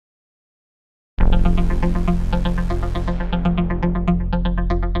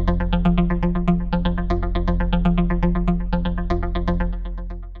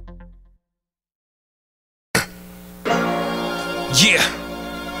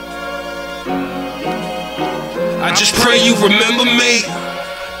just pray you remember me.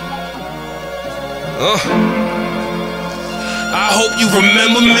 I hope you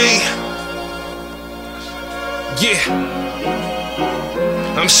remember me. Yeah,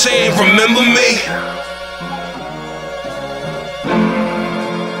 I'm saying remember me.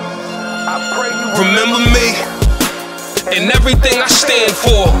 Remember me and everything I stand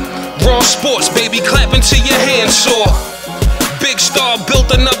for. Raw sports, baby, clap until your hands sore. Big Star built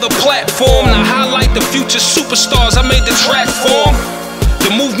another platform to highlight the future superstars I made the track for.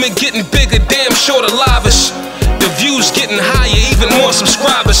 The movement getting bigger, damn sure the livest. The views getting higher, even more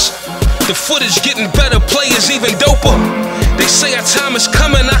subscribers. The footage getting better, players even doper. They say our time is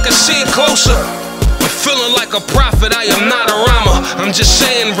coming, I can see it closer. I'm feeling like a prophet, I am not a rhymer. I'm just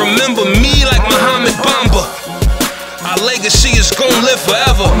saying, remember me like MOHAMED BAMBA. Our legacy is gonna live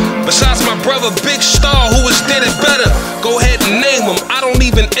forever. Besides my brother Big Star, who has did it better. Go ahead and name them, I don't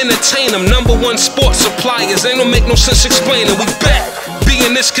even entertain them. #1 sports suppliers, ain't no make no sense explaining. We back,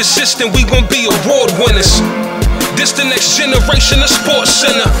 being this consistent, we gon' be award winners. This the next generation of Sports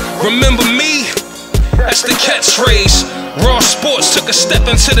Center. Remember me? That's the catchphrase. Raw sports took a step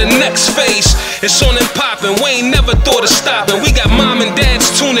into the next phase. It's on and poppin', we ain't never thought of stopping. We got mom and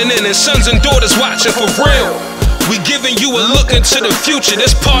dads tuning in and sons and daughters watching for real. We giving you a look into the future.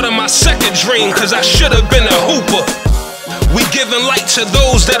 That's part of my second dream, cause I should've been a hooper. We giving light to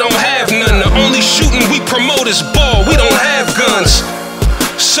those that don't have none. The only shooting we promote is ball, we don't have guns.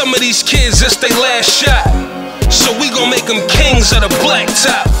 Some of these kids, it's their last shot, so we gon' make them kings of the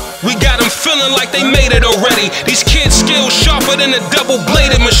blacktop. We got them feeling like they made it already. These kids skills sharper than a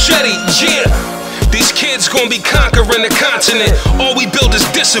double-bladed machete. Yeah, these kids gon' be conquering the continent. All we build is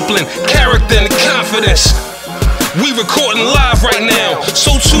discipline, character, and confidence. We recording live right now,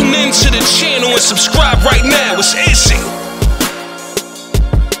 so tune in to the channel and subscribe right now. It's easy.